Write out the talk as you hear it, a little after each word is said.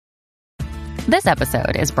This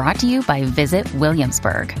episode is brought to you by Visit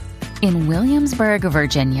Williamsburg. In Williamsburg,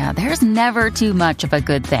 Virginia, there's never too much of a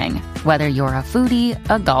good thing. Whether you're a foodie,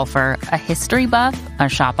 a golfer, a history buff, a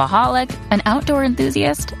shopaholic, an outdoor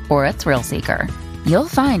enthusiast, or a thrill seeker, you'll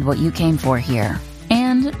find what you came for here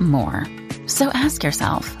and more. So ask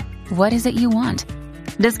yourself, what is it you want?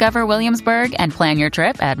 Discover Williamsburg and plan your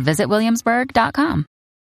trip at visitwilliamsburg.com.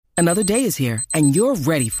 Another day is here, and you're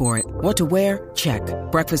ready for it. What to wear? Check.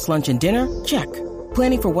 Breakfast, lunch, and dinner? Check.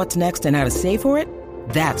 Planning for what's next and how to save for it?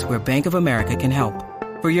 That's where Bank of America can help.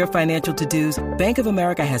 For your financial to-dos, Bank of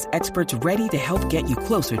America has experts ready to help get you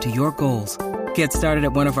closer to your goals. Get started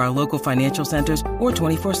at one of our local financial centers or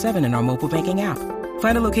 24/7 in our mobile banking app.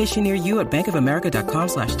 Find a location near you at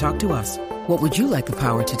bankofamerica.com/talktous. What would you like the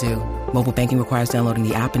power to do? Mobile banking requires downloading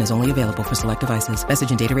the app and is only available for select devices.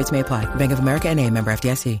 Message and data rates may apply. Bank of America N.A., member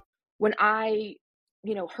FDIC. When I,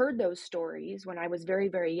 heard those stories when I was very,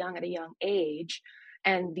 very young at a young age,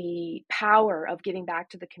 and the power of giving back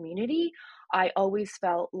to the community, I always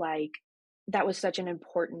felt like that was such an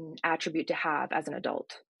important attribute to have as an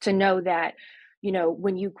adult. To know that,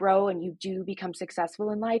 when you grow and you do become successful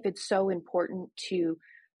in life, it's so important to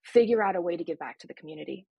figure out a way to give back to the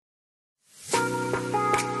community.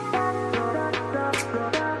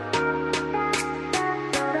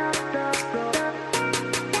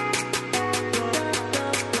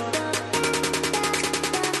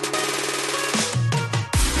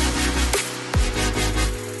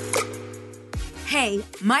 Hey,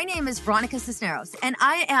 my name is Veronica Cisneros, and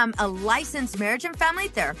I am a licensed marriage and family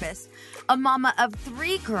therapist, a mama of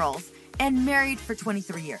 3 girls, and married for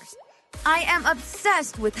 23 years. I am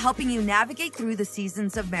obsessed with helping you navigate through the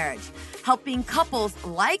seasons of marriage, helping couples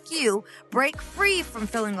like you break free from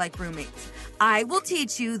feeling like roommates. I will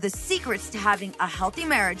teach you the secrets to having a healthy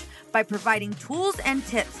marriage by providing tools and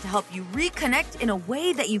tips to help you reconnect in a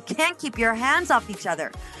way that you can't keep your hands off each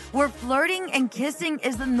other, where flirting and kissing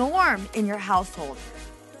is the norm in your household.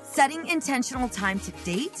 Setting intentional time to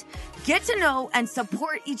date, get to know and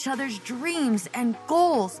support each other's dreams and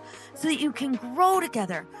goals so that you can grow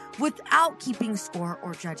together without keeping score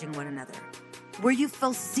or judging one another. Where you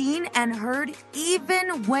feel seen and heard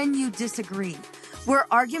even when you disagree. Where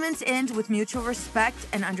arguments end with mutual respect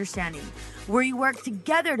and understanding. Where you work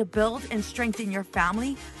together to build and strengthen your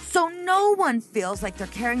family so no one feels like they're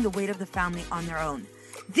carrying the weight of the family on their own.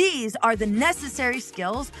 These are the necessary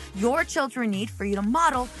skills your children need for you to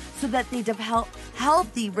model so that they develop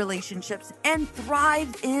healthy relationships and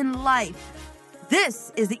thrive in life.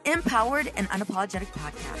 This is the Empowered and Unapologetic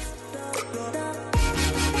Podcast.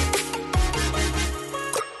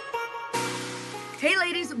 Hey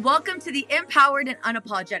ladies, welcome to the Empowered and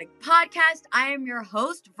Unapologetic Podcast. I am your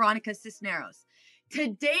host, Veronica Cisneros.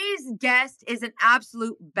 Today's guest is an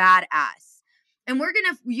absolute badass. And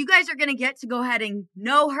you guys are gonna get to go ahead and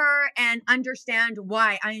know her and understand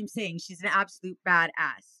why I am saying she's an absolute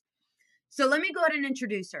badass. So let me go ahead and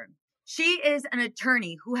introduce her. She is an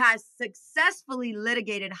attorney who has successfully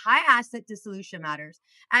litigated high asset dissolution matters,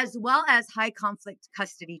 as well as high conflict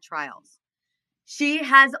custody trials. She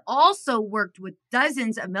has also worked with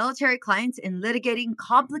dozens of military clients in litigating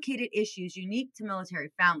complicated issues unique to military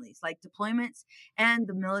families, like deployments and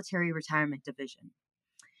the military retirement division.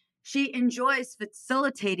 She enjoys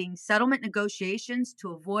facilitating settlement negotiations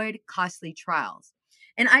to avoid costly trials.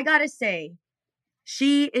 And I gotta say,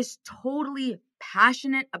 she is totally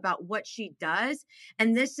passionate about what she does.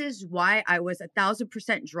 And this is why I was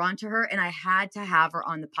 1,000% drawn to her and I had to have her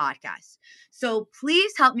on the podcast. So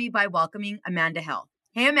please help me by welcoming Amanda Hill.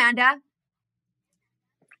 Hey, Amanda.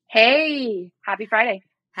 Hey, happy Friday.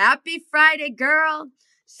 Happy Friday, girl.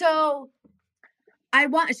 So I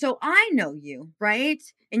know you, right?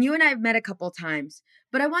 And you and I have met a couple times,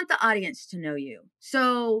 but I want the audience to know you.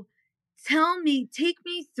 So take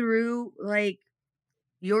me through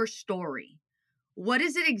your story. What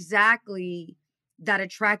is it exactly that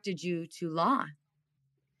attracted you to law?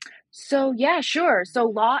 So yeah, sure. So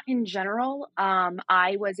law in general,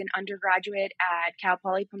 I was an undergraduate at Cal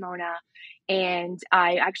Poly Pomona, and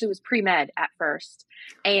I actually was pre-med at first.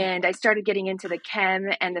 And I started getting into the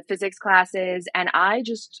chem and the physics classes, and I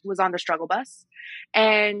just was on the struggle bus.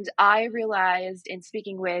 And I realized in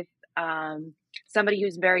speaking with somebody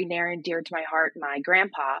who's very near and dear to my heart, my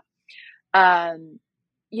grandpa,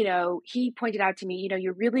 he pointed out to me,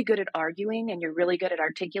 you're really good at arguing and you're really good at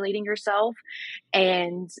articulating yourself.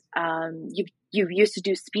 And you used to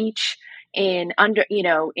do speech in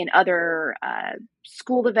other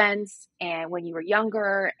school events and when you were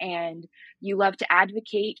younger, and you love to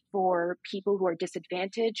advocate for people who are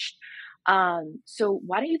disadvantaged. So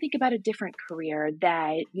why don't you think about a different career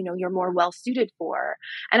that, you're more well suited for?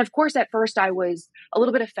 And of course, at first I was a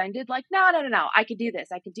little bit offended, like, no, no, no, no, I could do this.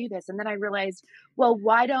 I could do this. And then I realized, well,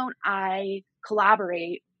 why don't I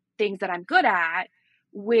collaborate things that I'm good at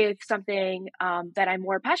with something that I'm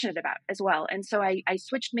more passionate about as well? And so I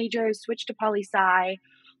switched majors, switched to poli-sci,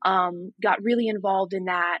 got really involved in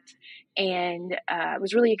that, and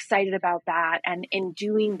was really excited about that. And in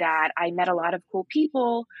doing that, I met a lot of cool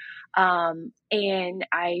people, and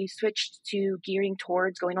I switched to gearing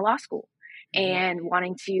towards going to law school and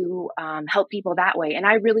wanting to help people that way. And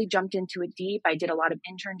I really jumped into it deep. I did a lot of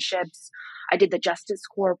internships. I did the Justice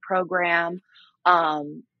Corps program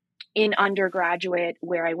in undergraduate,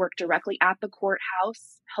 where I worked directly at the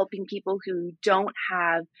courthouse, helping people who don't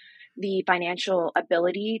have the financial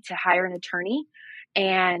ability to hire an attorney.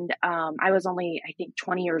 And I was only, I think,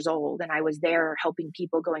 20 years old, and I was there helping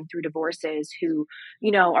people going through divorces who,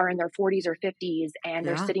 are in their 40s or 50s, and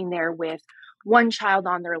they're sitting there with one child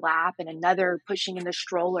on their lap and another pushing in the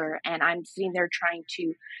stroller. And I'm sitting there trying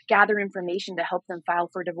to gather information to help them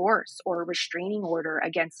file for divorce or a restraining order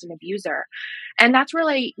against an abuser. And that's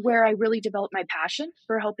really where I really developed my passion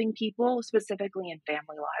for helping people, specifically in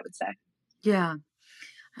family law, I would say. Yeah.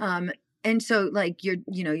 And so like you're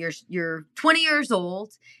 20 years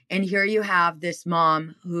old, and here you have this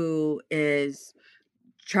mom who is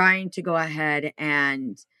trying to go ahead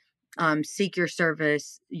and seek your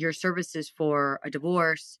services for a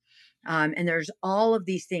divorce. And there's all of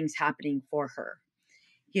these things happening for her.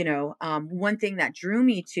 One thing that drew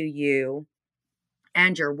me to you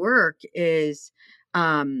and your work is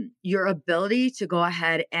your ability to go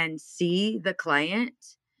ahead and see the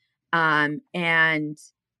client and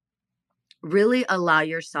really allow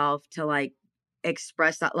yourself to like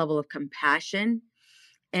express that level of compassion.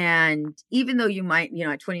 And even though you might,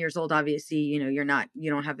 at 20 years old, obviously, you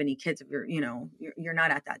don't have any kids, you're not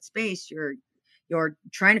at that space. You're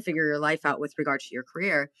trying to figure your life out with regards to your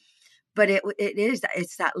career. But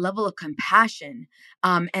it's that level of compassion,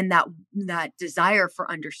 and that desire for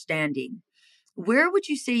understanding. Where would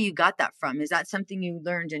you say you got that from? Is that something you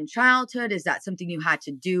learned in childhood? Is that something you had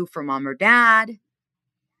to do for mom or dad?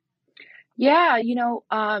 Yeah,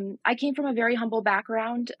 I came from a very humble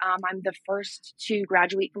background. I'm the first to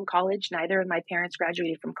graduate from college. Neither of my parents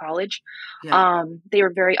graduated from college. Yeah. They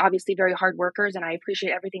were obviously very hard workers, and I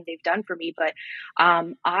appreciate everything they've done for me. But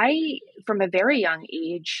I, from a very young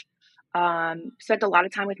age, spent a lot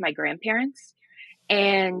of time with my grandparents,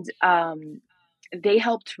 and they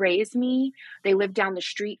helped raise me. They lived down the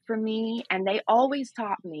street from me, and they always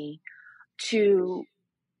taught me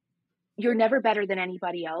you're never better than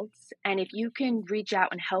anybody else. And if you can reach out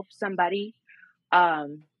and help somebody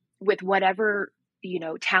with whatever,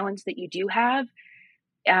 talents that you do have,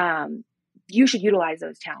 you should utilize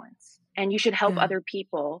those talents, and you should help other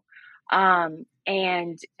people. Around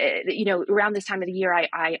this time of the year,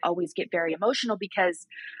 I always get very emotional because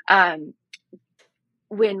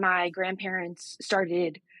when my grandparents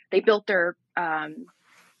they built their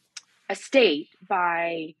estate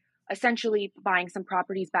by essentially buying some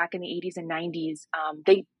properties back in the 80s and 90s.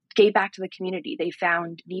 They gave back to the community. They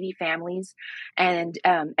found needy families, and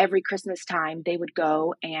every Christmas time they would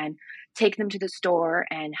go and take them to the store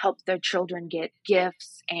and help their children get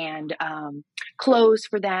gifts and clothes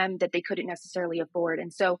for them that they couldn't necessarily afford.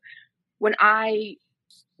 And so when I,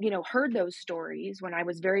 heard those stories when I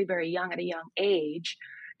was very, very young, at a young age,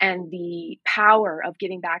 and the power of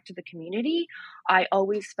giving back to the community, I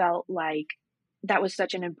always felt like that was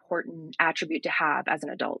such an important attribute to have as an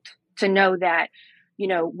adult, to know that,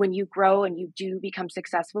 when you grow and you do become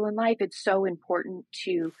successful in life, it's so important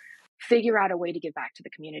to figure out a way to give back to the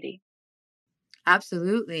community.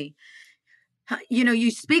 Absolutely. You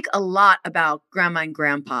speak a lot about grandma and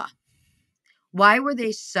grandpa. Why were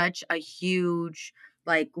they such a huge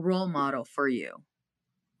role model for you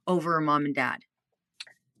over mom and dad?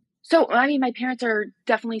 So, I mean, my parents are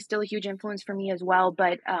definitely still a huge influence for me as well,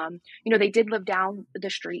 but, they did live down the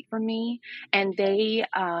street from me, and they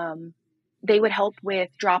would help with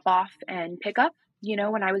drop off and pick up,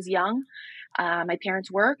 when I was young. My parents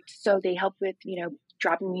worked, so they helped with,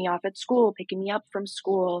 dropping me off at school, picking me up from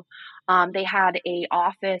school. They had a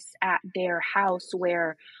office at their house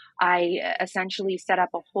where I essentially set up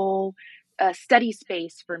a whole study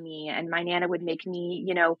space for me, and my Nana would make me,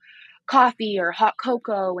 coffee or hot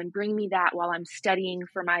cocoa and bring me that while I'm studying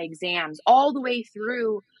for my exams, all the way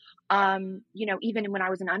through, even when I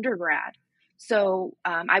was an undergrad. So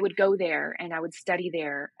I would go there and I would study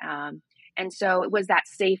there. And so it was that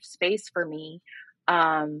safe space for me.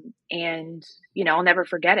 And, I'll never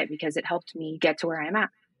forget it because it helped me get to where I'm at.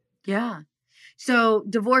 Yeah. So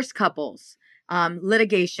divorced couples,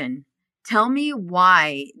 litigation. Tell me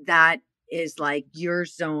why that is like your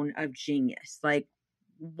zone of genius. Like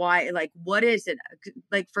why, like what is it?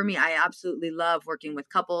 Like for me, I absolutely love working with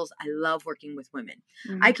couples. I love working with women.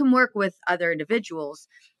 I Mhm. can work with other individuals.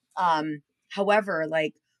 However,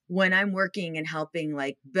 like when I'm working and helping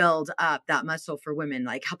like build up that muscle for women,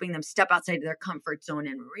 like helping them step outside of their comfort zone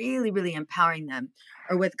and really, really empowering them,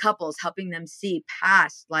 or with couples, helping them see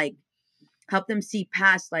past like help them see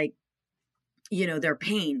past like their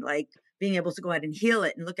pain, like being able to go ahead and heal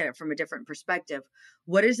it and look at it from a different perspective.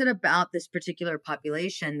 What is it about this particular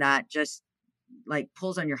population that just like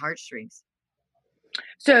pulls on your heartstrings?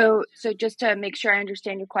 So just to make sure I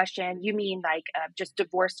understand your question, you mean like just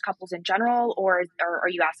divorced couples in general, or are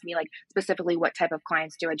you asking me like specifically what type of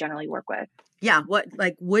clients do I generally work with? Yeah, what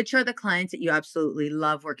like which are the clients that you absolutely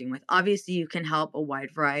love working with? Obviously you can help a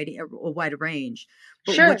wide variety, a wide range,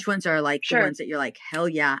 but Sure, which ones are like the sure. ones that you're like, hell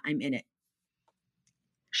yeah, I'm in it?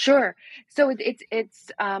 Sure. So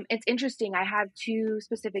it's interesting. I have two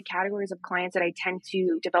specific categories of clients that I tend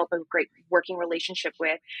to develop a great working relationship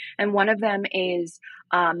with, and one of them is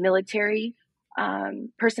military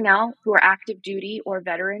personnel who are active duty or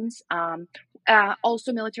veterans.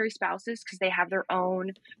 Also military spouses because they have their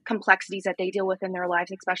own complexities that they deal with in their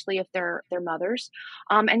lives, especially if they're mothers.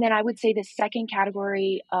 And then I would say the second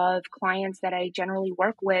category of clients that I generally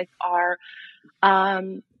work with are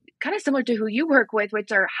um, kind of similar to who you work with,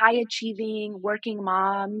 which are high achieving working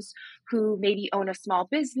moms who maybe own a small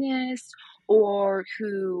business or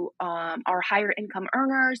who are higher income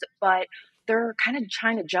earners, but they're kind of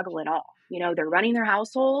trying to juggle it all. They're running their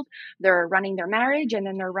household, they're running their marriage, and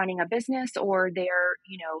then they're running a business, or they're,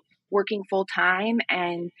 working full time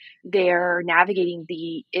and they're navigating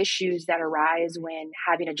the issues that arise when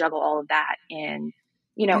having to juggle all of that in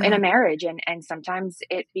a Yeah. marriage. And sometimes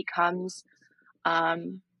it becomes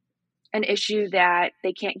um, an issue that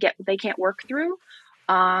they can't work through.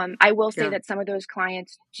 I will say Yeah. that some of those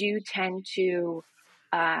clients do tend to,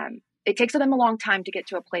 it takes them a long time to get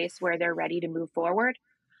to a place where they're ready to move forward,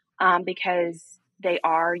 because they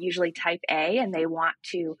are usually type A and they want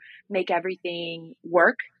to make everything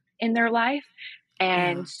work in their life. Yeah.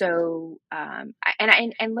 And so,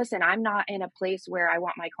 and listen, I'm not in a place where I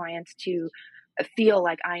want my clients to feel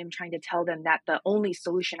like I am trying to tell them that the only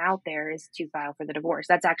solution out there is to file for the divorce.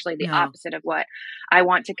 That's actually the No. opposite of what I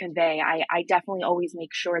want to convey. I definitely always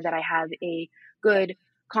make sure that I have a good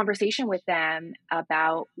conversation with them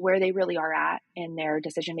about where they really are at in their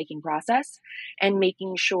decision making process, and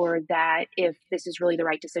making sure that if this is really the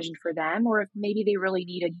right decision for them, or if maybe they really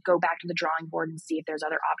need to go back to the drawing board and see if there's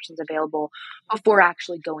other options available before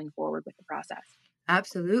actually going forward with the process.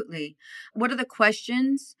 Absolutely. What are the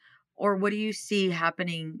questions or what do you see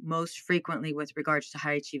happening most frequently with regards to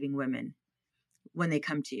high achieving women when they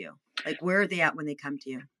come to you? Like, where are they at when they come to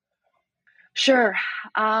you? Sure.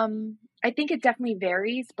 I think it definitely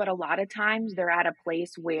varies, but a lot of times they're at a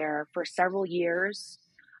place where for several years,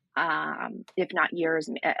 if not years,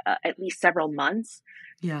 at least several months,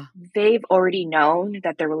 Yeah. they've already known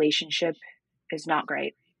that their relationship is not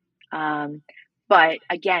great. Um, but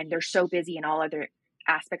again, they're so busy in all other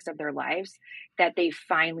aspects of their lives that they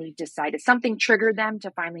finally decided something triggered them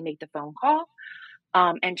to finally make the phone call,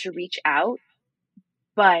 and to reach out.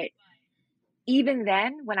 But even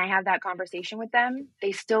then, when I have that conversation with them,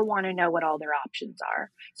 they still want to know what all their options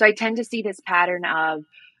are. So I tend to see this pattern of,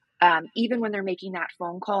 even when they're making that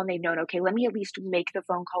phone call and they've known, okay, let me at least make the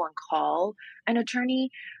phone call and call an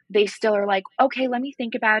attorney, they still are like, okay, let me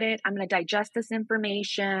think about it. I'm going to digest this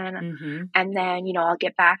information Mm-hmm. and then, I'll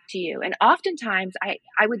get back to you. And oftentimes, I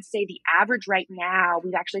would say the average right now,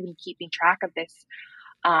 we've actually been keeping track of this,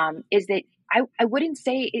 is that I wouldn't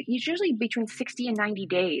say it's usually between 60 and 90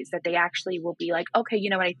 days that they actually will be like, okay, you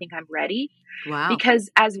know what, I think I'm ready. Wow. Because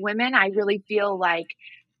as women, I really feel like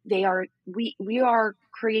we are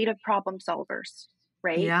creative problem solvers,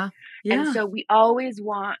 right? Yeah. And Yeah. so we always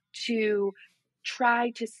want to try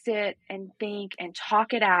to sit and think and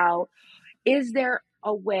talk it out. Is there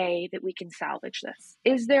a way that we can salvage this?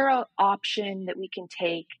 Is there an option that we can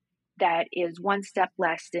take that is one step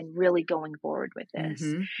less than really going forward with this?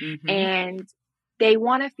 Mm-hmm. Mm-hmm. And they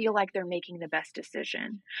want to feel like they're making the best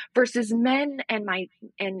decision versus men. And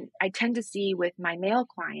I tend to see with my male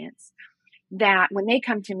clients that when they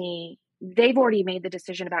come to me, they've already made the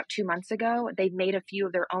decision about 2 months ago. They've made a few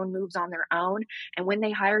of their own moves on their own. And when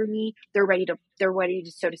they hire me, they're ready to,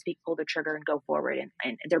 so to speak, pull the trigger and go forward.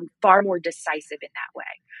 And they're far more decisive in that way.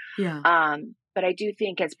 Yeah. But I do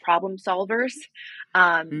think as problem solvers,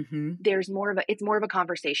 Mm-hmm. it's more of a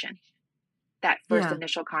conversation. That first Yeah.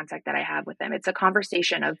 initial contact that I have with them, it's a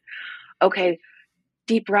conversation of, okay,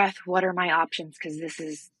 deep breath. What are my options? Because this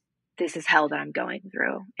is hell that I'm going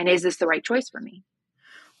through. And is this the right choice for me?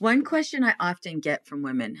 One question I often get from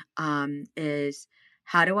women is,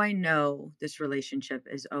 how do I know this relationship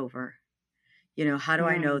is over? How do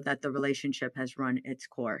I know Mm, that the relationship has run its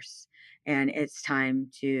course and it's time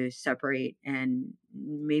to separate and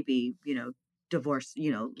maybe, divorce,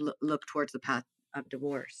 look towards the path of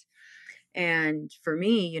divorce? And for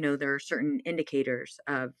me, there are certain indicators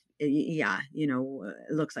of, yeah,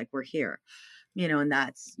 it looks like we're here, and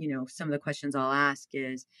that's, some of the questions I'll ask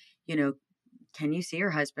is, you know, can you see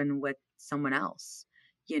your husband with someone else?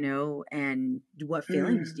 And what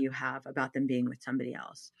feelings do mm, you have about them being with somebody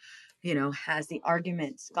else? Has the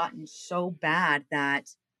arguments gotten so bad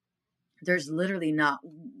that there's literally not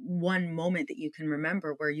one moment that you can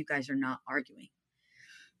remember where you guys are not arguing?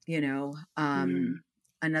 You know, mm.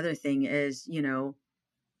 another thing is,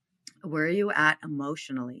 where are you at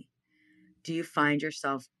emotionally? Do you find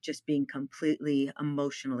yourself just being completely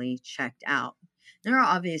emotionally checked out? There are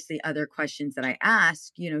obviously other questions that I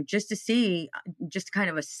ask, just to see, just to kind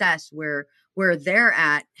of assess where they're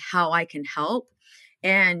at, how I can help,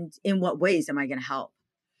 and in what ways am I going to help.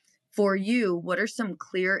 For you, what are some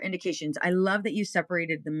clear indications? I love that you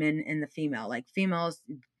separated the men and the female. Like females,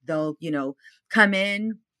 they'll, come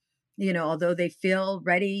in, although they feel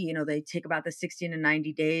ready, they take about the 60 to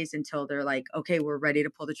 90 days until they're like, okay, we're ready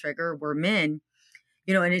to pull the trigger. We're men,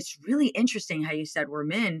 and it's really interesting how you said we're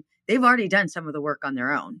men. They've already done some of the work on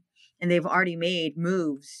their own and they've already made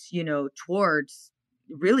moves, towards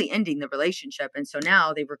really ending the relationship. And so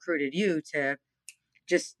now they've recruited you to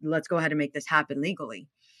just, let's go ahead and make this happen legally.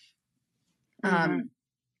 Mhm. Um,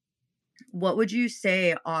 what would you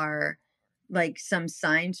say are like some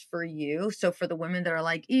signs for you? So for the women that are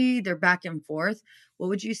like, they're back and forth, what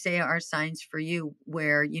would you say are signs for you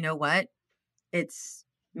where, you know what, it's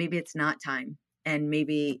maybe it's not time, and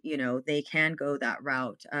maybe, they can go that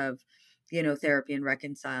route of, therapy and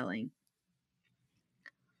reconciling?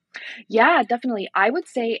 Yeah, definitely. I would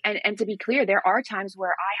say, and to be clear, there are times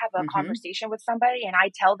where I have a Hmm. conversation with somebody and I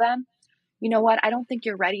tell them, you know what, I don't think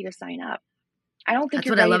you're ready to sign up. I don't think That's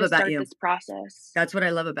you're what I ready love to about start you. this process. That's what I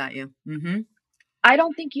love about you. Hmm. I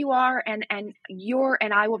don't think you are, and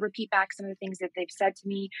I will repeat back some of the things that they've said to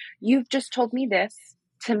me. You've just told me this.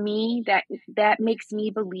 To me, that makes me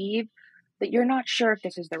believe that you're not sure if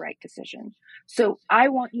this is the right decision. So I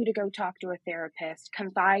want you to go talk to a therapist,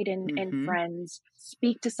 confide in Hmm. friends,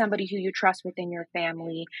 speak to somebody who you trust within your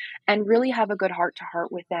family, and really have a good heart to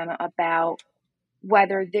heart with them about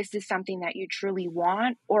whether this is something that you truly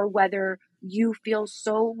want or whether you feel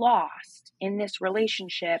so lost in this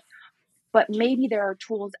relationship, but maybe there are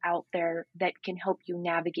tools out there that can help you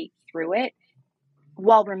navigate through it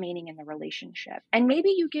while remaining in the relationship. And maybe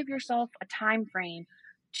you give yourself a time frame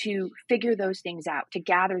to figure those things out, to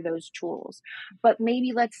gather those tools. But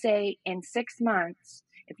maybe let's say in 6 months,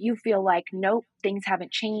 if you feel like, nope, things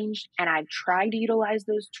haven't changed and I've tried to utilize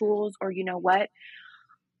those tools, or you know what,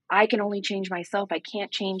 I can only change myself. I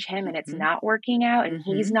can't change him and it's Hmm. not working out and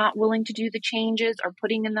he's Hmm. not willing to do the changes or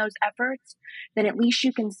putting in those efforts, then at least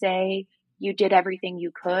you can say you did everything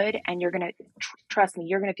you could and you're going to trust me,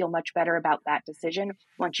 you're going to feel much better about that decision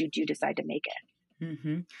once you do decide to make it.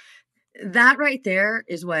 Hmm. That right there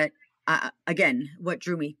is what, again, what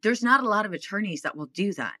drew me. There's not a lot of attorneys that will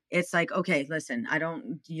do that. It's like, okay, listen, I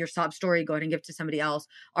don't, your sob story, go ahead and give it to somebody else.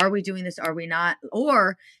 Are we doing this? Are we not?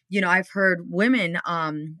 Or, I've heard women,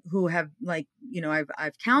 who have like,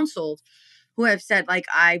 I've counseled, who have said like,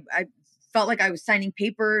 I felt like I was signing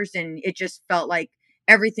papers and it just felt like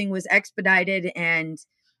everything was expedited. And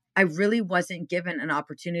I really wasn't given an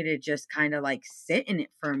opportunity to just kind of like sit in it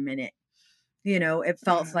for a minute. It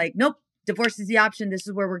felt Mhm. like, nope, divorce is the option. This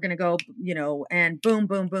is where we're going to go, and boom,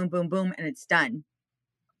 boom, boom, boom, boom, and it's done.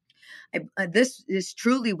 This is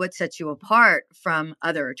truly what sets you apart from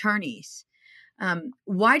other attorneys.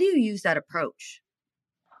 Why do you use that approach?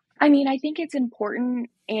 I mean, I think it's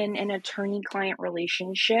important in an attorney client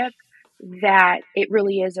relationship that it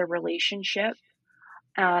really is a relationship,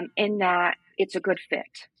 in that it's a good fit.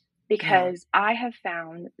 Yeah. Because I have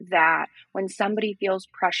found that when somebody feels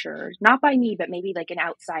pressured, not by me, but maybe like an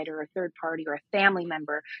outsider, a third party, or a family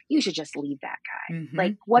member, you should just leave that guy. Mm-hmm.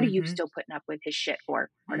 Like, what are you Mm-hmm. still putting up with his shit for?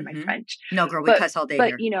 Pardon my Mm-hmm. French. No, girl, we But, cuss all day but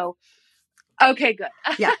here. you know, okay, good.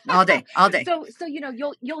 Yeah, all day, all day. So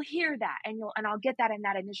you'll hear that, and I'll get that in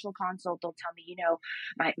that initial consult. They'll tell me,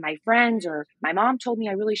 my friends or my mom told me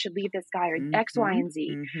I really should leave this guy or X, Y, Mm-hmm. and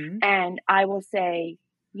Z, Mm-hmm. and I will say,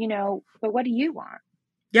 but what do you want?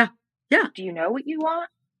 Yeah. Yeah. Do you know what you want?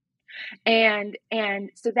 And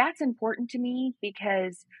so that's important to me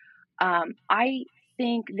because I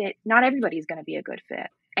think that not everybody's going to be a good fit.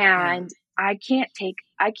 And I can't take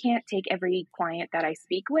every client that I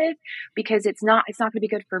speak with, because it's not going to be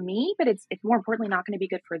good for me, but it's more importantly not going to be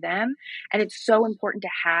good for them. And it's so important to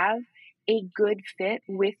have a good fit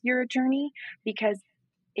with your attorney, because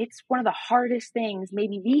it's one of the hardest things,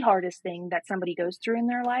 maybe the hardest thing that somebody goes through in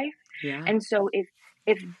their life. Yeah. And so if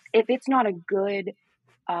it's not a good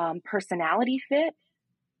personality fit,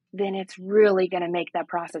 then it's really going to make that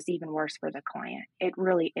process even worse for the client. It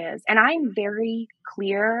really is. And I'm very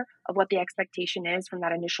clear of what the expectation is from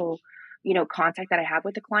that initial, contact that I have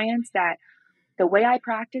with the clients, that the way I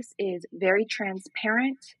practice is very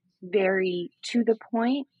transparent, very to the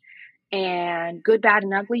point, and good, bad,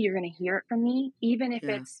 and ugly. You're going to hear it from me, even if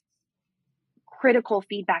it's critical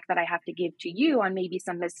feedback that I have to give to you on maybe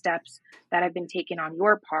some missteps that have been taken on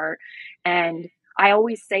your part. And I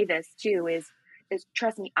always say this too, is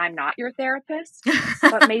trust me, I'm not your therapist,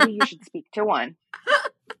 but maybe you should speak to one,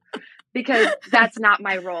 because that's not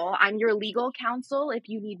my role. I'm your legal counsel if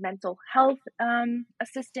you need mental health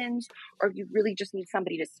assistance, or if you really just need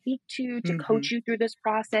somebody to speak to coach you through this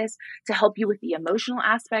process, to help you with the emotional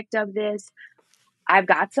aspect of this. I've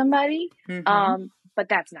got somebody, but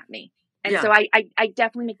that's not me. And so I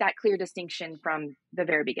definitely make that clear distinction from the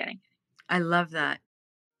very beginning. I love that.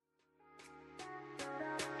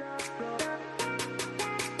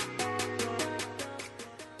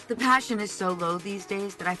 The passion is so low these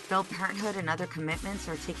days that I feel parenthood and other commitments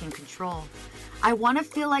are taking control. I want to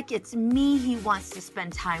feel like it's me he wants to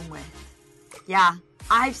spend time with. Yeah,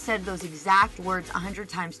 I've said those exact words 100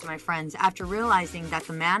 times to my friends after realizing that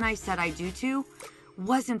the man I said I do to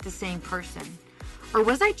wasn't the same person. Or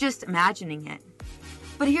was I just imagining it?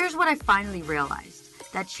 But here's what I finally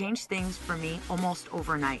realized that changed things for me almost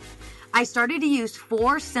overnight. I started to use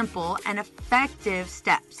 4 simple and effective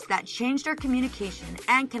steps that changed our communication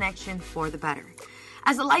and connection for the better.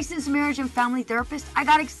 As a licensed marriage and family therapist, I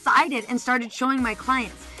got excited and started showing my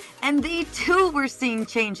clients, and they too were seeing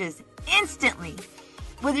changes instantly.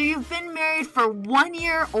 Whether you've been married for 1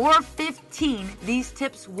 year or 15, these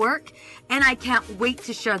tips work, and I can't wait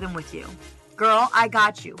to share them with you. Girl, I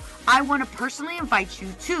got you. I want to personally invite you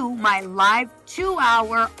to my live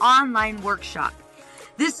 2-hour online workshop.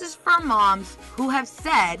 This is for moms who have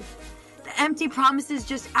said, the empty promises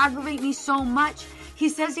just aggravate me so much. He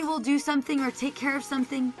says he will do something or take care of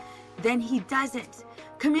something, then he doesn't.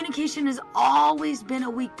 Communication has always been a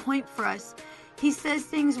weak point for us. He says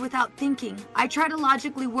things without thinking. I try to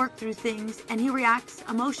logically work through things, and he reacts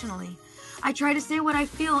emotionally. I try to say what I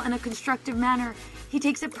feel in a constructive manner. He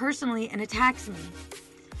takes it personally and attacks me.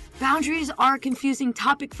 Boundaries are a confusing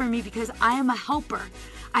topic for me because I am a helper.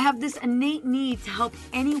 I have this innate need to help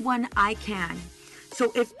anyone I can.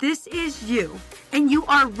 So if this is you and you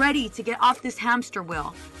are ready to get off this hamster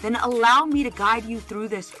wheel, then allow me to guide you through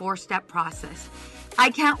this 4-step process.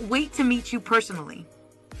 I can't wait to meet you personally.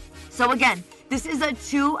 So again, this is a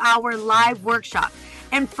 2-hour live workshop.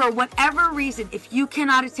 And for whatever reason, if you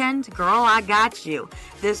cannot attend, girl, I got you.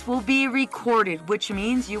 This will be recorded, which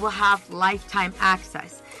means you will have lifetime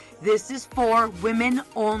access. This is for women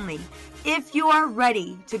only. If you are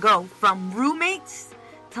ready to go from roommates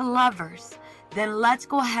to lovers, then let's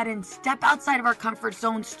go ahead and step outside of our comfort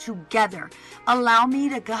zones together. Allow me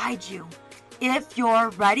to guide you. If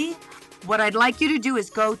you're ready, what I'd like you to do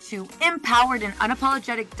is go to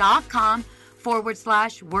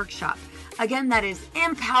empoweredandunapologetic.com/workshop. Again, that is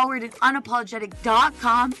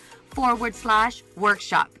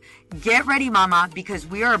empoweredandunapologetic.com/workshop. Get ready, mama, because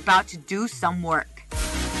we are about to do some work.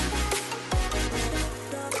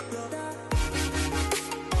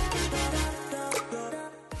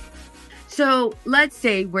 So let's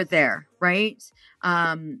say we're there, right?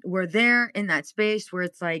 We're there in that space where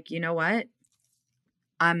it's like, you know what?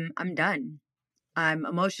 I'm done. I'm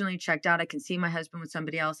emotionally checked out. I can see my husband with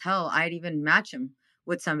somebody else. Hell, I'd even match him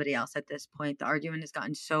with somebody else at this point. The argument has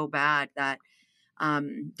gotten so bad that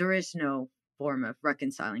there is no form of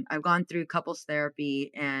reconciling. I've gone through couples therapy,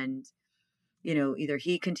 and either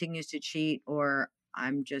he continues to cheat or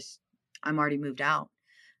I'm already moved out.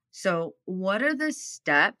 So what are the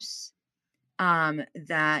steps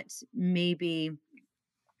that maybe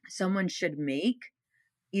someone should make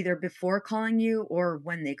either before calling you or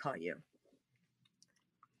when they call you?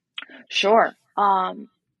 Sure.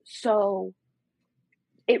 So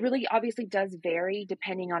it really obviously does vary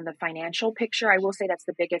depending on the financial picture. I will say that's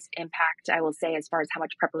the biggest impact, I will say, as far as how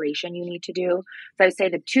much preparation you need to do. So I would say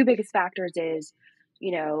the 2 biggest factors is,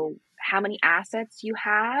 how many assets you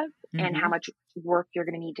have and how much work you're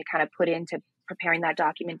going to need to kind of put into preparing that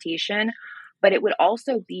documentation. But it would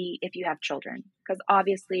also be if you have children, because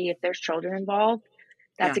obviously if there's children involved,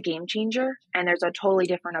 that's a game changer. And there's a totally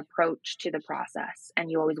different approach to the process. And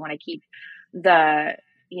you always want to keep the,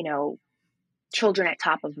 children at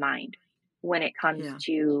top of mind when it comes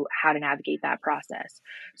to how to navigate that process.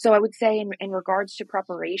 So I would say in regards to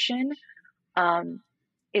preparation,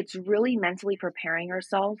 it's really mentally preparing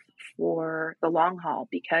yourself for the long haul,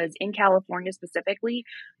 because in California specifically,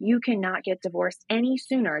 you cannot get divorced any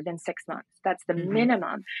sooner than 6 months. That's the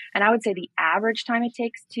minimum. And I would say the average time it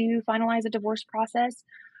takes to finalize a divorce process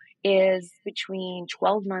is between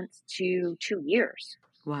 12 months to 2 years.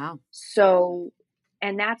 Wow. So,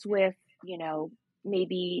 and that's with,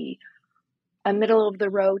 maybe a middle of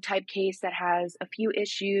the road type case that has a few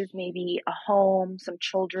issues, maybe a home, some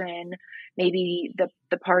children, maybe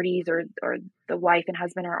the parties or the wife and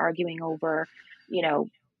husband are arguing over,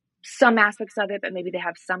 some aspects of it, but maybe they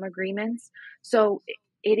have some agreements. So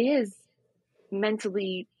it is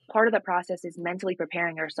mentally, part of the process is mentally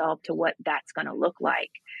preparing yourself to what that's going to look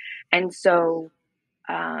like. And so,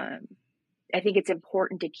 I think it's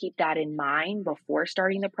important to keep that in mind before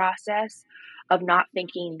starting the process, of not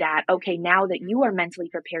thinking that, okay, now that you are mentally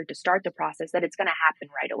prepared to start the process, that it's going to happen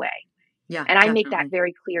right away. Yeah. And I make that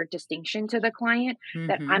very clear distinction to the client,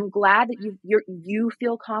 that I'm glad that you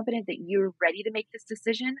feel confident that you're ready to make this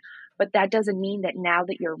decision, but that doesn't mean that now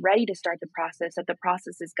that you're ready to start the process, that the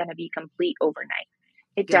process is going to be complete overnight.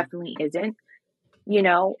 It definitely isn't,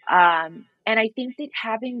 and I think that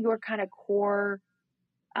having your kind of core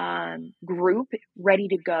group ready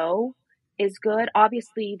to go is good.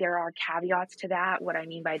 Obviously, there are caveats to that. What I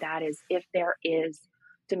mean by that is if there is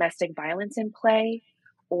domestic violence in play,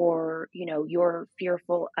 or, you're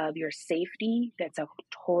fearful of your safety, that's a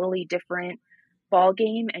totally different ball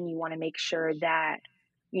game. And you want to make sure that,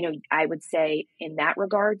 I would say in that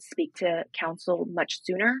regard, speak to counsel much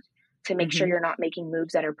sooner to make sure you're not making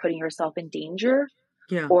moves that are putting yourself in danger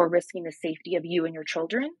or risking the safety of you and your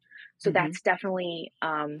children. So that's definitely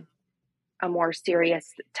a more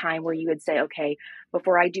serious time where you would say, okay,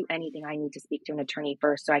 before I do anything, I need to speak to an attorney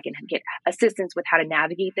first so I can get assistance with how to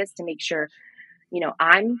navigate this, to make sure,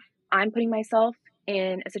 I'm putting myself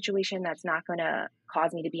in a situation that's not going to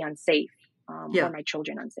cause me to be unsafe or my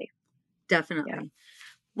children unsafe. Definitely. Yeah.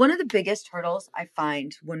 One of the biggest hurdles I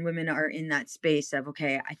find when women are in that space of,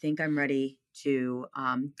 okay, I think I'm ready to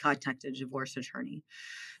contact a divorce attorney.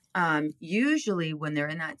 Usually when they're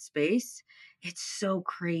in that space, it's so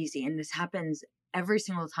crazy. And this happens every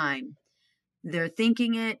single time. They're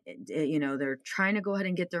thinking it, they're trying to go ahead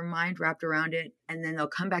and get their mind wrapped around it. And then they'll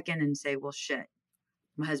come back in and say, well, shit,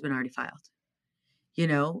 my husband already filed,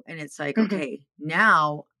 and it's like, okay,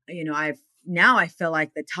 now, I feel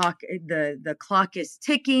like the clock is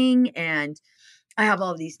ticking and I have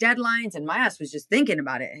all these deadlines, and my ass was just thinking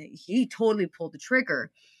about it. He totally pulled the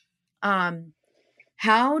trigger.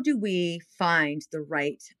 How do we find the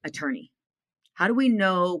right attorney? How do we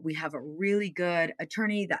know we have a really good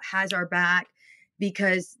attorney that has our back?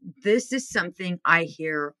 Because this is something I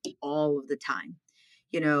hear all of the time.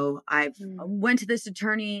 I've went to this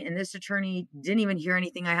attorney and this attorney didn't even hear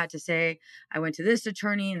anything I had to say. I went to this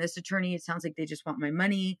attorney and this attorney, it sounds like they just want my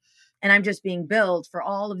money. And I'm just being billed for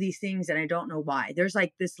all of these things and I don't know why. There's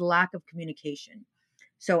like this lack of communication.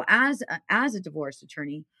 So as a divorce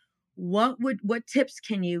attorney, what tips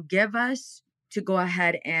can you give us to go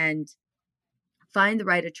ahead and find the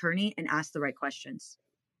right attorney and ask the right questions?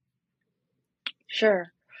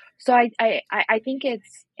 Sure. So I think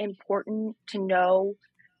it's important to know,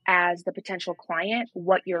 as the potential client,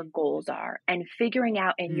 what your goals are, and figuring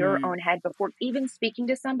out in your own head before even speaking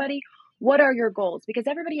to somebody, what are your goals? Because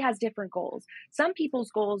everybody has different goals. Some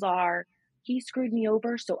people's goals are, he screwed me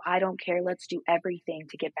over, so I don't care. Let's do everything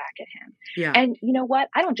to get back at him. Yeah. And you know what?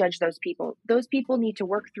 I don't judge those people. Those people need to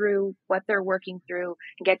work through what they're working through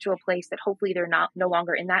and get to a place that hopefully they're no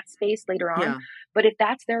longer in that space later on. Yeah. But if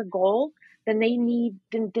that's their goal, then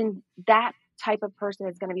then that type of person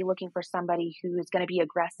is going to be looking for somebody who is going to be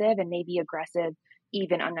aggressive, and maybe aggressive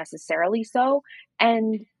even unnecessarily so.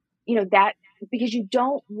 And that, because you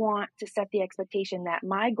don't want to set the expectation that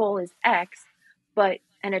my goal is X, but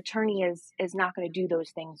an attorney is not going to do those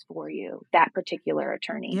things for you, that particular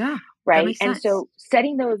attorney. Yeah. Right. And so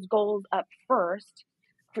setting those goals up first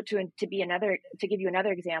to give you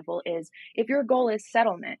another example is, if your goal is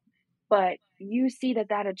settlement, but you see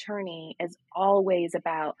that attorney is always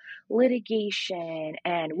about litigation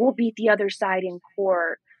and we'll beat the other side in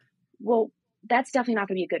court, well, that's definitely not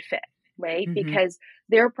going to be a good fit, right? Because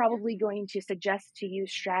they're probably going to suggest to you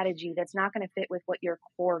strategy that's not going to fit with what your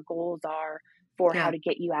core goals are for how to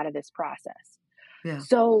get you out of this process. Yeah.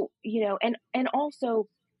 So, and also,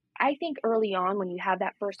 I think early on when you have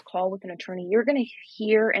that first call with an attorney, you're going to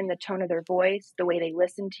hear in the tone of their voice, the way they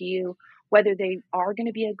listen to you, whether they are going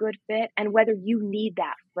to be a good fit and whether you need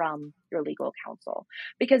that from your legal counsel.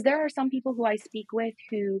 Because there are some people who I speak with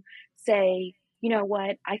who say, you know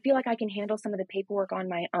what, I feel like I can handle some of the paperwork on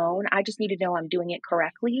my own. I just need to know I'm doing it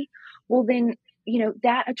correctly. Well, then,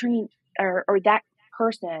 that attorney or that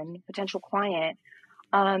person, potential client,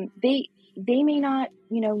 they may not,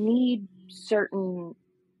 need certain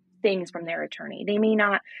things from their attorney. They may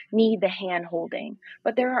not need the hand holding,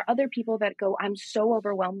 but there are other people that go, I'm so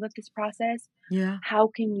overwhelmed with this process. Yeah. How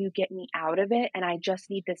can you get me out of it? And I just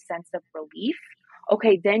need this sense of relief.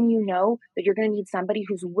 Okay, then you know that you're going to need somebody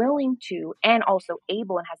who's willing to and also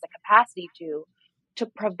able and has the capacity to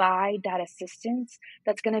provide that assistance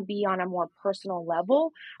that's going to be on a more personal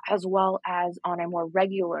level as well as on a more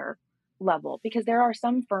regular level, because there are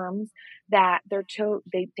some firms that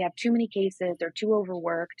they have too many cases, they're too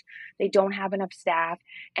overworked, they don't have enough staff,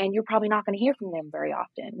 and you're probably not going to hear from them very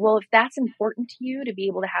often. Well, if that's important to you to be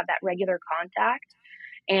able to have that regular contact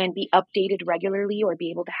and be updated regularly or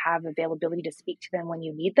be able to have availability to speak to them when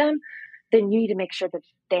you need them, then you need to make sure that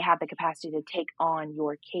they have the capacity to take on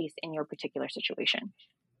your case in your particular situation.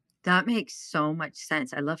 That makes so much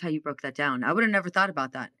sense. I love how you broke that down. I would have never thought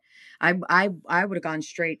about that. I would have gone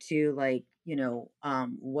straight to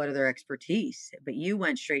what are their expertise, but you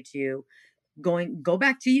went straight to go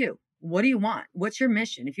back to you. What do you want? What's your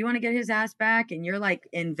mission? If you want to get his ass back and you're like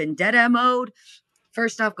in vendetta mode,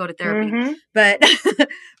 first off, go to therapy. Mm-hmm. But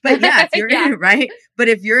yeah, if you're Yeah. in, right. But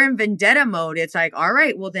if you're in vendetta mode, it's like, all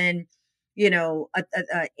right, well then,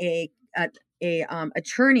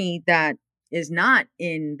 attorney that is not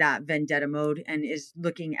in that vendetta mode and is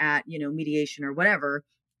looking at, mediation or whatever,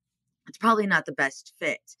 it's probably not the best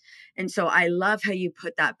fit. And so I love how you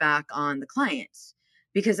put that back on the clients,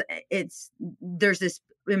 because there's this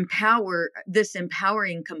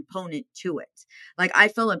empowering component to it. Like, I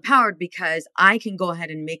feel empowered because I can go ahead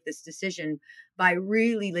and make this decision by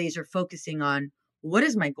really laser focusing on what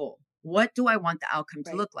is my goal? What do I want the outcome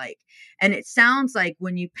to look like? And it sounds like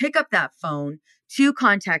when you pick up that phone to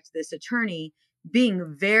contact this attorney,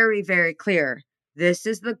 being very, very clear, this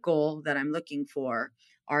is the goal that I'm looking for.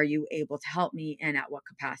 Are you able to help me, and at what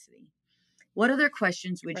capacity? What other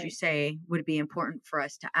questions would you say would be important for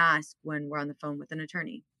us to ask when we're on the phone with an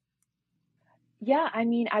attorney? Yeah, I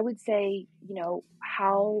mean, I would say,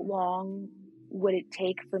 how long would it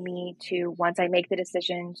take for me to, once I make the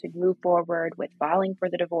decision to move forward with filing for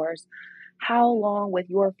the divorce, how long with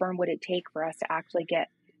your firm would it take for us to actually get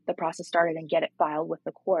the process started and get it filed with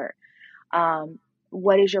the court?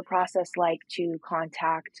 What is your process like to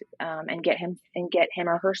contact and get him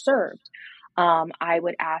or her served? I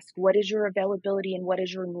would ask, what is your availability and what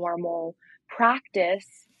is your normal practice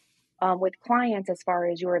with clients as far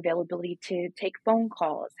as your availability to take phone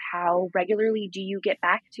calls? How regularly do you get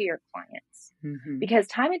back to your clients? Mm-hmm. Because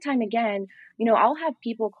time and time again, I'll have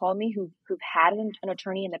people call me who've had an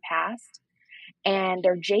attorney in the past, and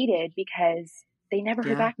they're jaded because they never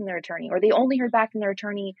heard back from their attorney, or they only heard back from their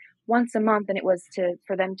attorney once a month, and it was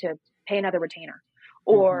for them to pay another retainer,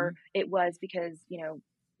 or it was because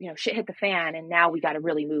shit hit the fan and now we got to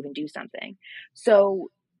really move and do something.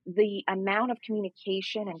 So the amount of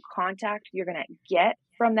communication and contact you're going to get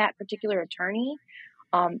from that particular attorney,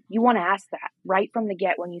 you want to ask that right from the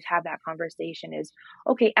get when you have that conversation is,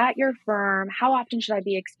 okay, at your firm, how often should I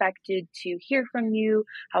be expected to hear from you?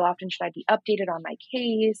 How often should I be updated on my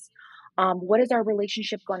case? What is our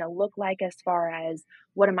relationship going to look like as far as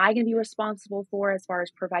what am I going to be responsible for as far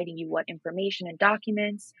as providing you what information and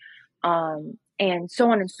documents, and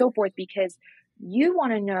so on and so forth, because you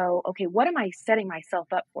want to know, okay, what am I setting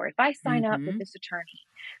myself up for? If I sign up with this attorney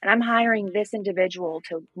and I'm hiring this individual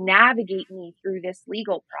to navigate me through this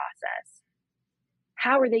legal process,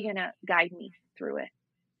 how are they going to guide me through it?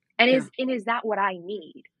 And is that what I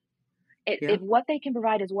need? If what they can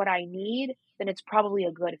provide is what I need, then it's probably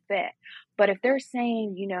a good fit. But if they're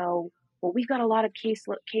saying, well, we've got a lot of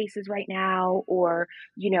cases right now, or,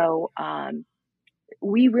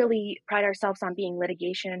 we really pride ourselves on being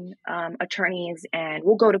litigation attorneys, and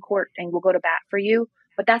we'll go to court and we'll go to bat for you,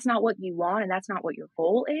 but that's not what you want and that's not what your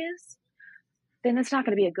goal is, then that's not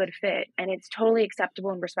going to be a good fit. And it's totally acceptable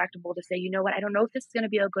and respectable to say, you know what, I don't know if this is going to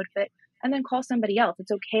be a good fit, and then call somebody else.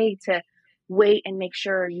 It's okay to wait and make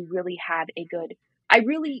sure you really have I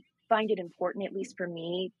really find it important, at least for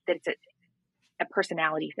me, that it's a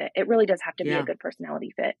personality fit. It really does have to be a good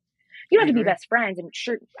personality fit. You don't have to be best friends, and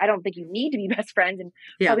sure, I don't think you need to be best friends, and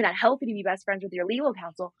probably not healthy to be best friends with your legal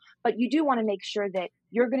counsel, but you do want to make sure that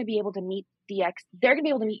you're going to be able to meet they're going to be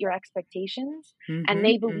able to meet your expectations, and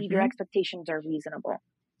they believe your expectations are reasonable.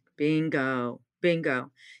 Bingo.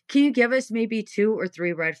 Bingo. Can you give us maybe 2 or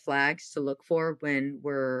 3 red flags to look for when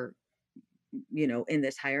we're, in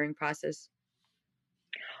this hiring process?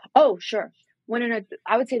 Oh, sure.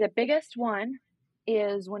 I would say the biggest one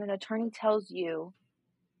is when an attorney tells you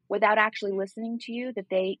without actually listening to you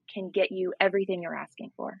that they can get you everything you're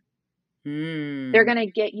asking for. They're going to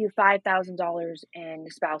get you $5,000 in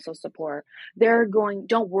spousal support.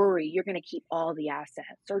 Don't worry, you're going to keep all the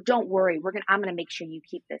assets. Or don't worry, I'm going to make sure you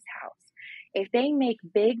keep this house. If they make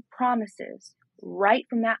big promises right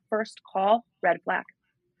from that first call, red flag.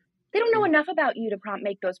 They don't know enough about you to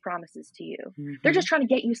make those promises to you. Mm-hmm. They're just trying to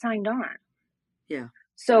get you signed on. Yeah.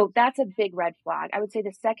 So that's a big red flag. I would say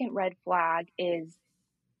the second red flag is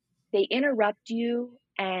they interrupt you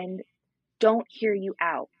and don't hear you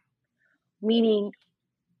out. Meaning,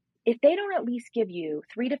 if they don't at least give you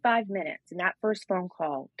 3 to 5 minutes in that first phone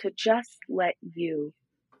call to just let you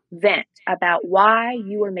vent about why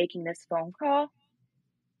you are making this phone call,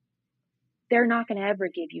 they're not going to ever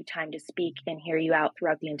give you time to speak and hear you out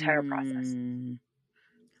throughout the entire process.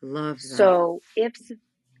 Love that.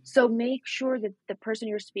 So make sure that the person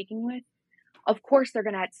you're speaking with, of course, they're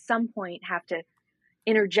going to at some point have to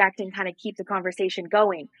interject and kind of keep the conversation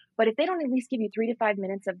going. But if they don't at least give you 3 to 5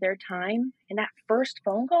 minutes of their time in that first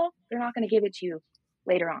phone call, they're not going to give it to you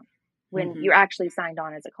later on when you're actually signed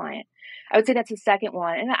on as a client. I would say that's the second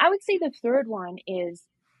one. And I would say the third one is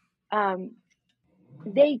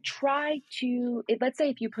they try to, let's say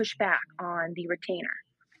if you push back on the retainer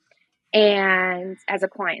and as a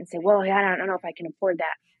client and say, well, I don't know if I can afford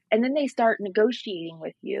that. And then they start negotiating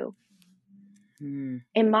with you.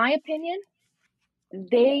 In my opinion,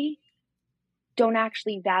 they don't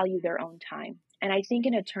actually value their own time. And I think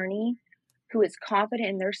an attorney who is confident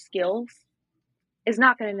in their skills is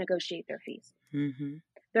not going to negotiate their fees.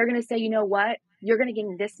 They're going to say, you know what? You're going to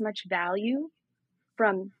gain this much value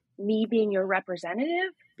from me being your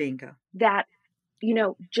representative. Bingo. That,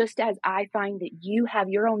 just as I find that you have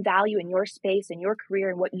your own value in your space and your career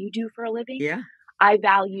and what you do for a living, I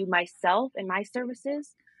value myself and my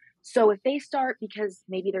services. So if they start, because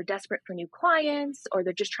maybe they're desperate for new clients or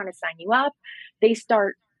they're just trying to sign you up, they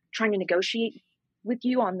start trying to negotiate with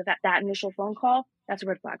you on that initial phone call, that's a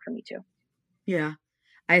red flag for me too. Yeah.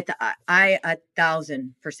 I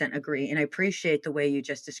 1,000% agree. And I appreciate the way you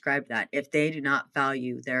just described that. If they do not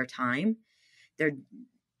value their time, it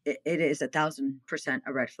is 1,000%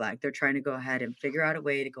 a red flag. They're trying to go ahead and figure out a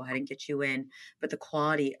way to go ahead and get you in, but the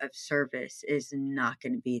quality of service is not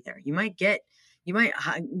going to be there. You might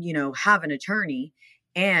have an attorney,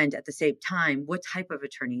 and at the same time, what type of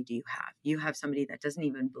attorney do you have? You have somebody that doesn't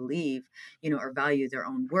even believe, or value their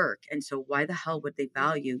own work. And so why the hell would they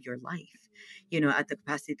value your life, at the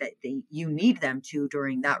capacity that you need them to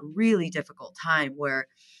during that really difficult time where,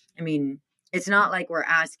 it's not like we're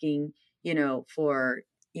asking, for,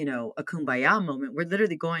 a kumbaya moment. We're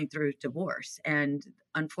literally going through divorce. And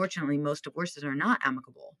unfortunately, most divorces are not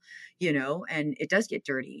amicable, and it does get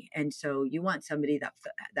dirty. And so you want somebody that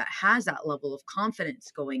has that level of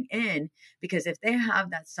confidence going in, because if they have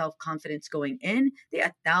that self-confidence going in, they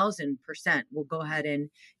 1,000% will go ahead and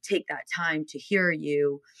take that time to hear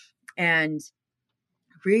you and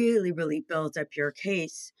really, really build up your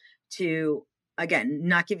case to, again,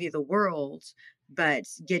 not give you the world, but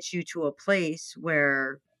get you to a place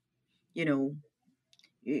where,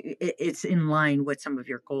 it's in line with some of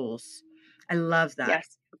your goals. I love that.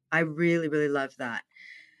 Yes. I really, really love that.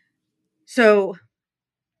 So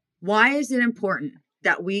why is it important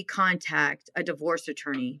that we contact a divorce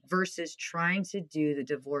attorney versus trying to do the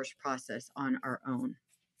divorce process on our own?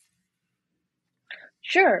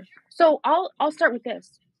 Sure. So I'll start with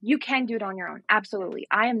this. You can do it on your own. Absolutely.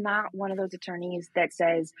 I am not one of those attorneys that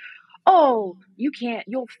says, oh, you can't,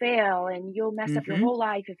 you'll fail and you'll mess up your whole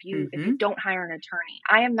life if you don't hire an attorney.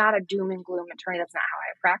 I am not a doom and gloom attorney. That's not how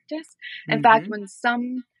I practice. In fact, when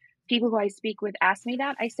some people who I speak with ask me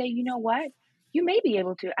that, I say, you know what? You may be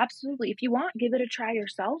able to. Absolutely. If you want, give it a try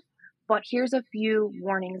yourself. But here's a few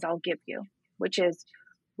warnings I'll give you, which is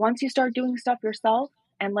once you start doing stuff yourself,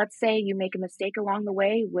 and let's say you make a mistake along the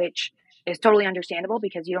way, which is totally understandable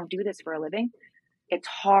because you don't do this for a living, it's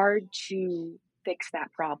hard to fix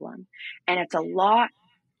that problem. And it's a lot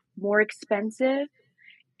more expensive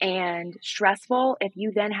and stressful if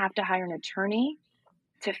you then have to hire an attorney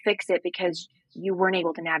to fix it because you weren't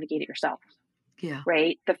able to navigate it yourself. Yeah.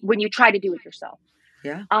 Right? When you try to do it yourself.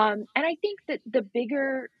 Yeah. And I think that the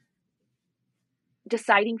bigger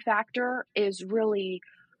deciding factor is really,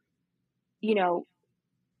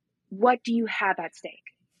 what do you have at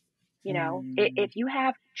stake? If you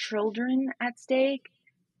have children at stake,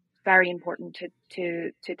 very important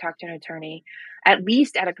to talk to an attorney, at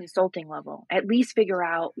least at a consulting level. At least figure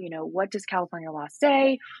out, what does California law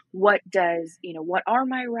say? What are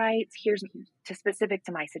my rights? Here's to specific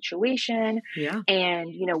to my situation. Yeah.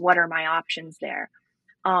 And, what are my options there?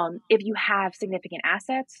 If you have significant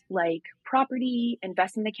assets like property,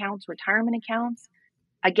 investment accounts, retirement accounts,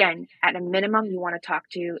 again, at a minimum, you want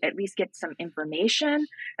to at least get some information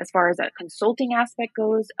as far as a consulting aspect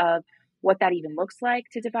goes of what that even looks like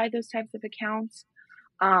to divide those types of accounts.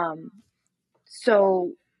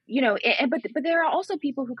 So, but there are also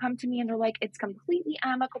people who come to me and they're like, it's completely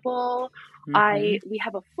amicable. We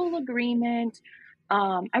have a full agreement.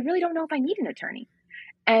 I really don't know if I need an attorney.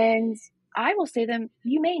 And I will say to them,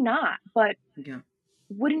 you may not, but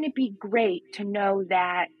wouldn't it be great to know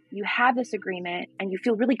that you have this agreement and you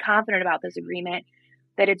feel really confident about this agreement,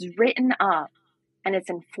 that it's written up and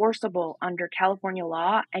it's enforceable under California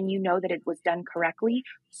law, and you know that it was done correctly,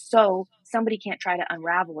 so somebody can't try to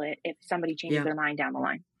unravel it if somebody changes their mind down the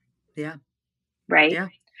line. Yeah. Right? Yeah.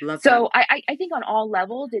 Love so that. I think on all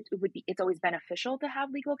levels, it's always beneficial to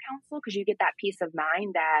have legal counsel, because you get that peace of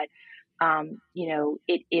mind that,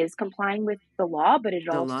 it is complying with the law, but it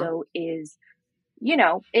also is,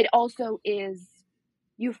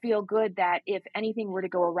 you feel good that if anything were to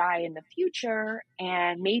go awry in the future,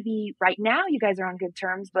 and maybe right now you guys are on good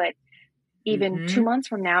terms, but even 2 months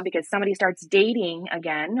from now, because somebody starts dating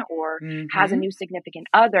again or has a new significant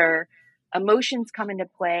other, emotions come into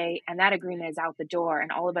play and that agreement is out the door.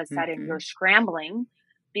 And all of a sudden you're scrambling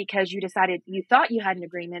because you thought you had an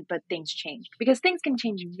agreement, but things changed, because things can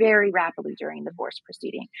change very rapidly during the divorce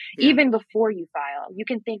proceeding. Even before you file, you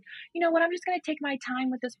can think, I'm just going to take my time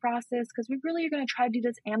with this process because we really are going to try to do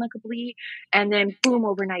this amicably. And then boom,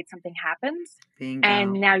 overnight something happens. Bingo.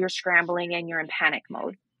 And now you're scrambling and you're in panic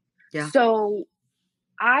mode. Yeah. So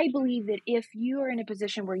I believe that if you are in a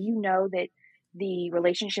position where you know that the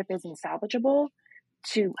relationship is unsalvageable,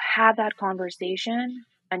 to have that conversation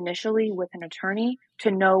initially with an attorney to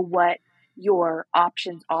know what your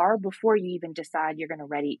options are before you even decide you're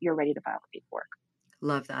ready to file the paperwork.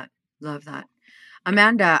 Love that. Love that.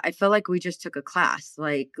 Amanda, I feel like we just took a class.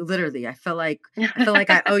 Like literally, I feel like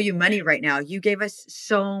I owe you money right now. You gave us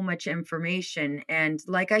so much information. And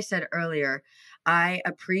like I said earlier, I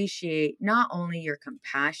appreciate not only your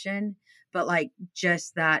compassion, but like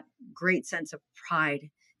just that great sense of pride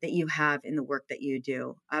that you have in the work that you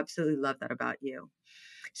do. I absolutely love that about you.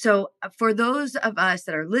 So for those of us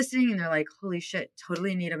that are listening and they're like, holy shit,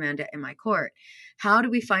 totally need Amanda in my court, how do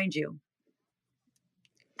we find you?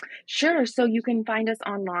 Sure. So you can find us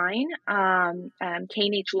online,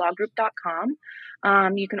 knhlawgroup.com.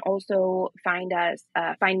 You can also find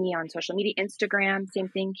me on social media, Instagram, same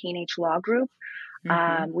thing, KNH Law Group.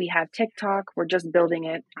 We have TikTok. We're just building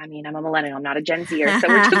it. I mean, I'm a millennial, I'm not a Gen Zer, so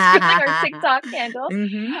we're just building our TikTok handle.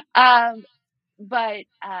 But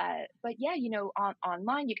yeah,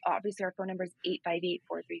 online, obviously our phone number is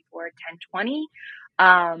 858-434-1020.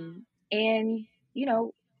 And,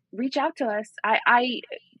 reach out to us.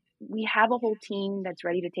 We have a whole team that's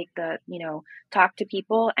ready to talk to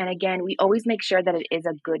people. And again, we always make sure that it is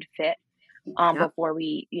a good fit, before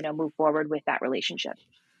we, move forward with that relationship.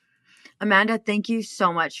 Amanda, thank you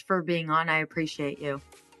so much for being on. I appreciate you.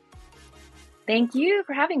 Thank you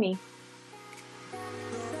for having me.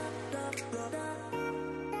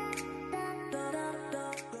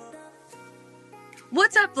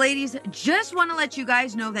 What's up, ladies? Just want to let you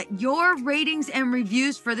guys know that your ratings and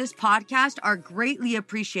reviews for this podcast are greatly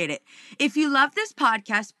appreciated. If you love this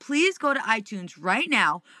podcast, please go to iTunes right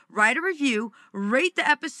now, write a review, rate the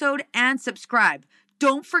episode, and subscribe.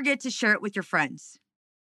 Don't forget to share it with your friends.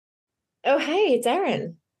 Oh, hey, it's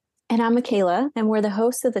Erin. And I'm Michaela, and we're the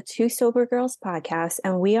hosts of the Two Sober Girls podcast,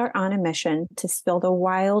 and we are on a mission to spill the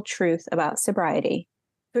wild truth about sobriety.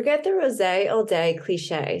 Forget the rosé all day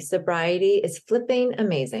cliche. Sobriety is flipping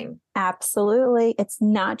amazing. Absolutely. It's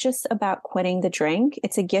not just about quitting the drink.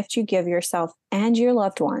 It's a gift you give yourself and your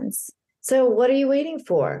loved ones. So what are you waiting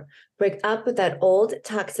for? Break up with that old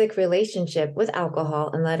toxic relationship with alcohol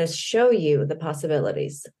and let us show you the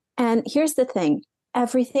possibilities. And here's the thing.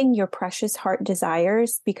 Everything your precious heart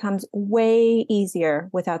desires becomes way easier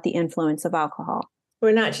without the influence of alcohol.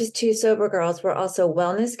 We're not just two sober girls. We're also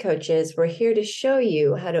wellness coaches. We're here to show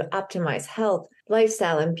you how to optimize health,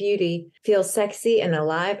 lifestyle, and beauty, feel sexy and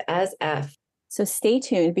alive as F. So stay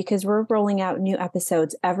tuned, because we're rolling out new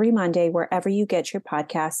episodes every Monday wherever you get your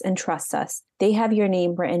podcasts, and trust us, they have your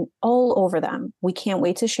name written all over them. We can't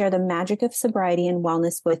wait to share the magic of sobriety and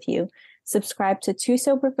wellness with you. Subscribe to Two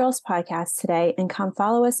Sober Girls podcast today and come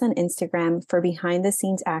follow us on Instagram for behind the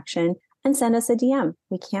scenes action and send us a DM.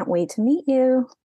 We can't wait to meet you.